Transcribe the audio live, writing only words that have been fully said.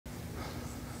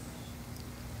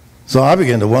So I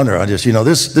began to wonder. I just,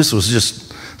 this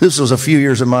was a few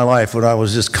years of my life when I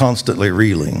was just constantly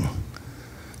reeling,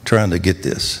 trying to get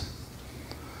this.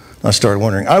 I started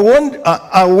wondering, I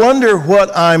wonder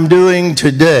what I'm doing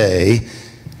today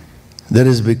that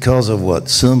is because of what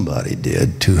somebody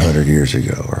did 200 years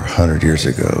ago or 100 years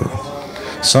ago.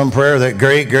 Some prayer that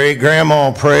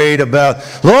great-great-grandma prayed about,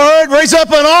 Lord, raise up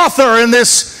an author in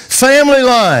this family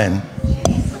line.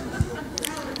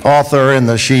 Author in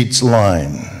the Sheets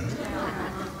line.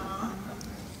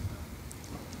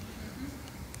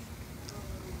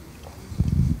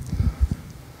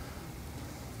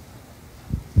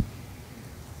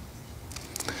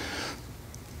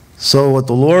 So what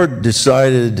the Lord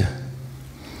decided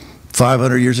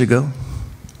 500 years ago,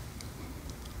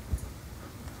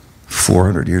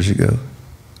 400 years ago,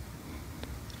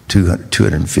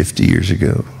 250 years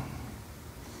ago,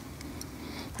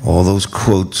 all those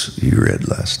quotes you read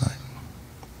last night.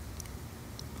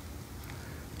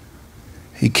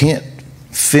 He can't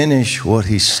finish what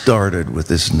he started with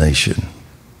this nation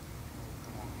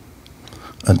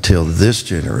until this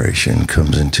generation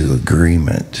comes into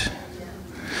agreement.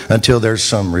 Until there's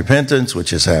some repentance, which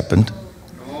has happened.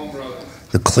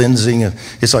 The cleansing of,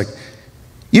 it's like,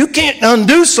 you can't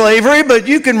undo slavery, but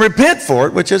you can repent for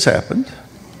it, which has happened.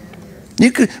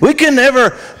 We can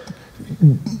never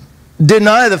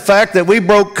deny the fact that we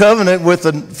broke covenant with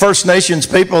the First Nations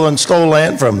people and stole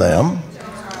land from them.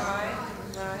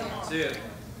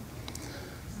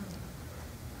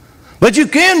 But you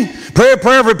can pray a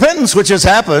prayer of repentance, which has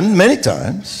happened many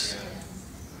times.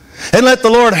 And let the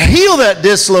Lord heal that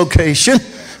dislocation.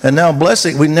 And now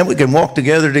blessing, then we can walk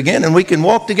together again, and we can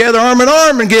walk together arm in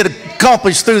arm and get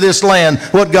accomplished through this land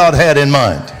what God had in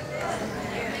mind.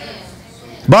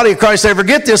 Body of Christ, ever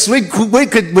get this? We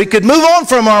could move on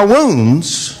from our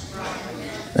wounds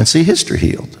and see history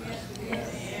healed.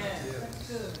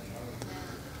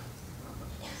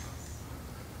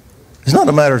 It's not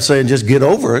a matter of saying just get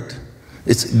over it.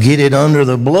 It's get it under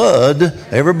the blood.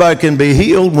 Everybody can be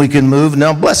healed. We can move.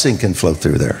 Now blessing can flow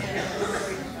through there.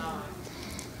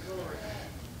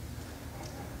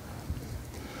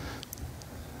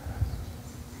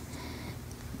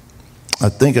 I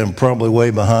think I'm probably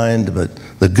way behind, but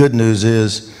the good news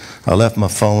is I left my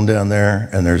phone down there,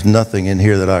 and there's nothing in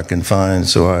here that I can find,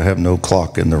 so I have no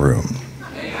clock in the room.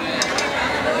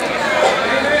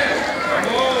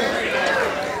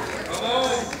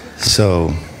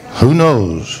 So, who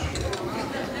knows?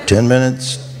 10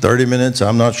 minutes, 30 minutes,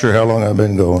 I'm not sure how long I've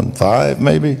been going. 5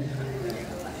 maybe?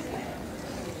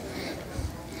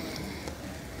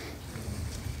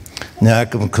 Now I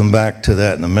can come back to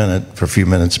that in a minute, for a few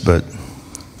minutes, but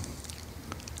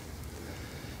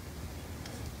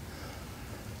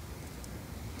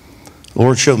the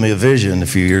Lord showed me a vision a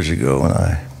few years ago when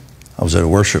I was at a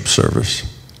worship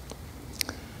service.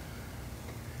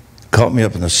 Caught me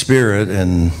up in the spirit,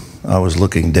 and I was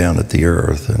looking down at the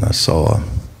earth, and I saw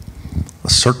a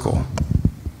circle.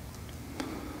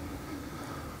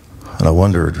 And I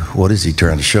wondered, what is he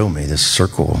trying to show me? This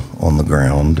circle on the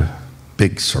ground,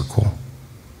 big circle.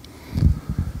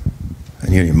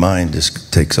 And your mind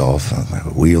just takes off. Like a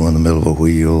wheel in the middle of a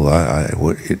wheel. I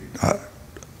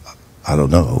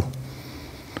don't know.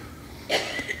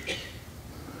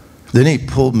 Then he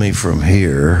pulled me from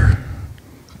here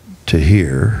to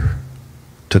here,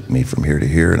 took me from here to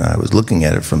here, and I was looking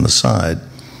at it from the side.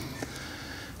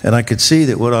 And I could see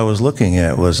that what I was looking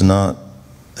at was not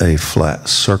a flat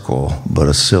circle, but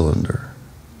a cylinder.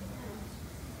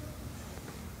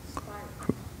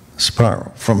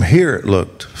 Spiral. From here it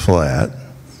looked flat,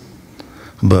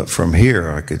 but from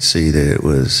here I could see that it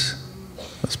was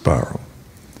a spiral.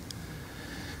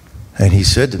 And he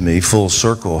said to me, full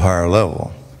circle, higher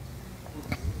level.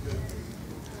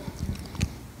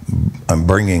 I'm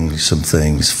bringing some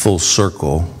things full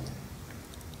circle,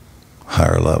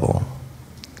 higher level.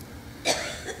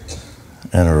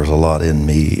 And there was a lot in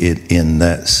me in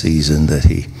that season that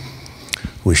he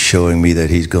was showing me that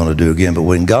he's going to do again. But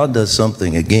when God does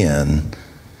something again,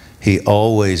 he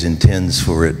always intends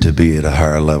for it to be at a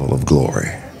higher level of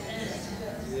glory.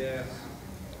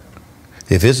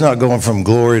 If it's not going from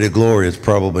glory to glory, it's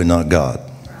probably not God.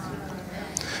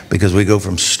 Because we go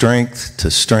from strength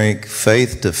to strength,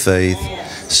 faith to faith,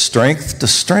 strength to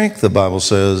strength, the Bible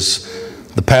says.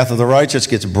 The path of the righteous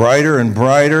gets brighter and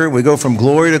brighter. We go from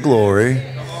glory to glory.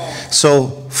 So,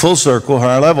 full circle,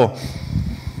 higher level.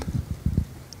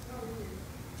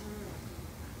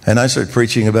 And I started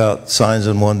preaching about signs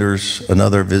and wonders,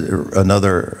 another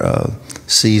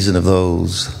season of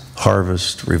those,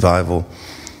 harvest, revival,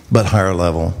 but higher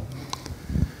level.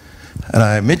 And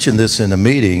I mentioned this in a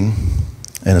meeting,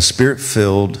 and a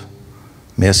spirit-filled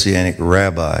Messianic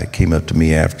rabbi came up to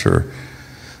me after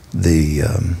the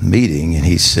meeting, and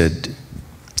he said,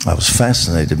 I was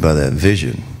fascinated by that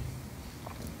vision,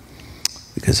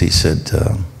 because he said,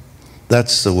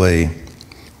 that's the way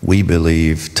we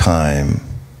believe time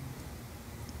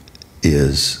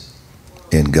is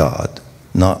in God,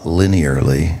 not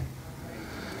linearly,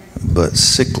 but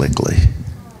cyclically.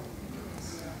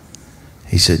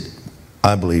 He said,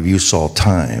 I believe you saw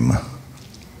time.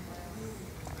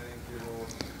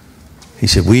 He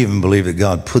said, we even believe that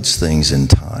God puts things in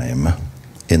time,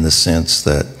 in the sense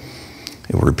that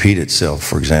it will repeat itself.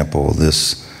 For example,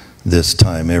 this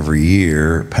time every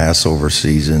year, Passover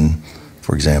season,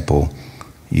 for example,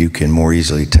 you can more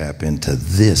easily tap into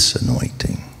this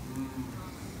anointing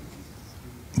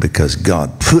because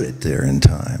God put it there in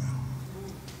time.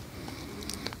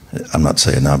 I'm not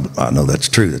saying I know that's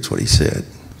true. That's what he said.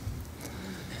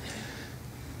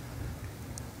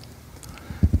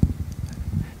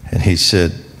 And he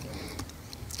said,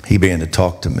 he began to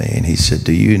talk to me, and he said,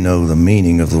 do you know the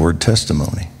meaning of the word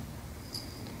testimony?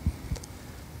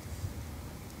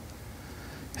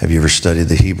 Have you ever studied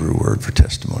the Hebrew word for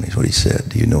testimony? Is what he said.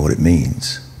 Do you know what it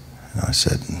means? And I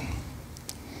said,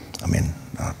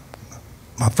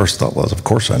 my first thought was, of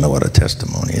course I know what a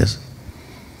testimony is.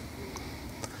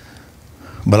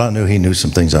 But I knew he knew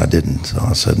some things I didn't. So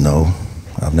I said, no,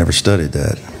 I've never studied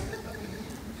that.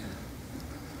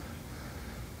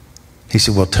 He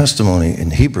said, well, testimony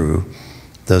in Hebrew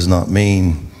does not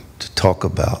mean to talk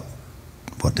about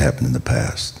what happened in the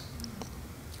past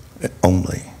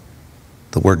only.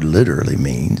 The word literally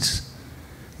means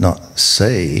not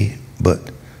say,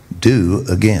 but do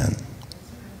again.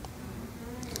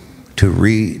 To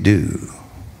redo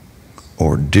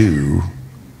or do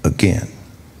again.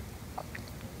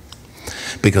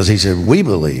 Because he said, we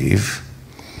believe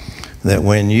that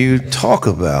when you talk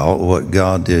about what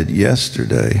God did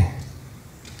yesterday,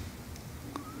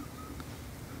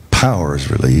 power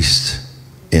is released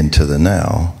into the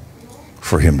now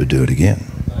for him to do it again.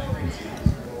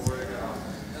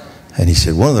 And he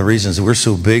said, one of the reasons we're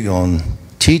so big on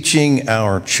teaching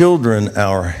our children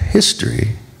our history,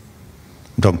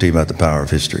 I'm talking to you about the power of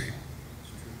history.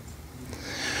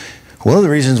 One of the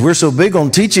reasons we're so big on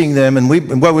teaching them, and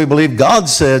what we believe God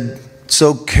said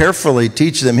so carefully,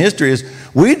 teach them history, is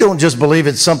we don't just believe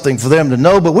it's something for them to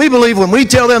know, but we believe when we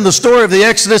tell them the story of the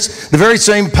Exodus, the very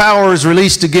same power is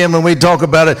released again when we talk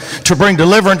about it to bring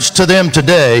deliverance to them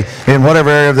today in whatever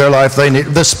area of their life they need.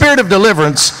 The spirit of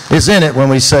deliverance is in it when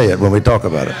we say it, when we talk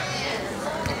about it.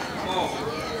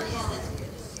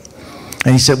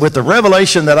 And he said, with the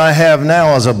revelation that I have now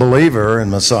as a believer in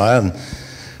Messiah and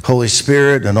Holy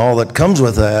Spirit and all that comes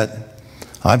with that,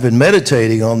 I've been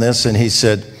meditating on this, and he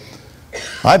said,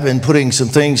 I've been putting some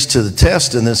things to the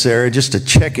test in this area just to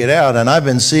check it out, and I've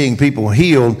been seeing people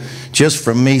healed just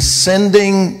from me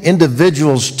sending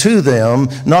individuals to them,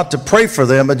 not to pray for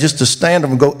them, but just to stand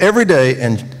up and go every day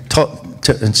and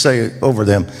and say over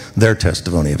them their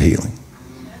testimony of healing.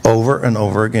 Over and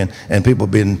over again. And people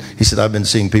he said, I've been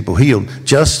seeing people healed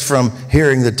just from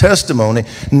hearing the testimony,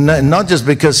 not just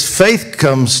because faith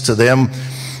comes to them,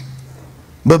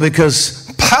 but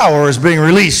because power is being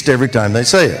released every time they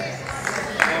say it.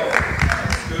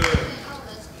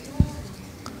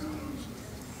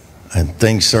 And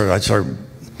I started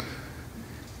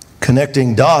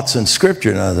connecting dots in Scripture,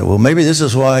 and I thought, well, maybe this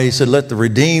is why he said, let the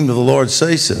redeemed of the Lord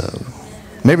say so.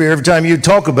 Maybe every time you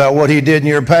talk about what he did in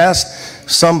your past,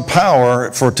 some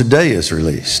power for today is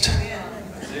released.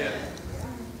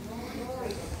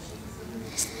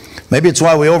 Maybe it's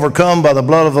why we overcome by the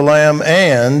blood of the Lamb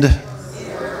and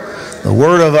the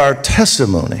word of our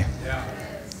testimony.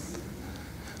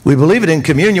 We believe it in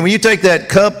communion. When you take that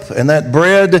cup and that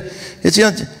bread,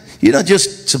 you're not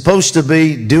just supposed to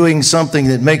be doing something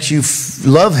that makes you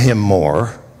love him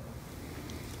more.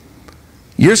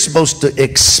 You're supposed to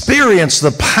experience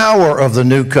the power of the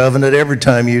new covenant every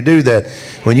time you do that.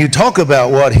 When you talk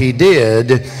about what he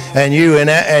did and you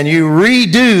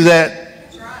redo that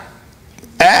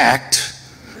act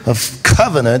of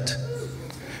covenant,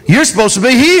 you're supposed to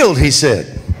be healed, he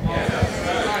said.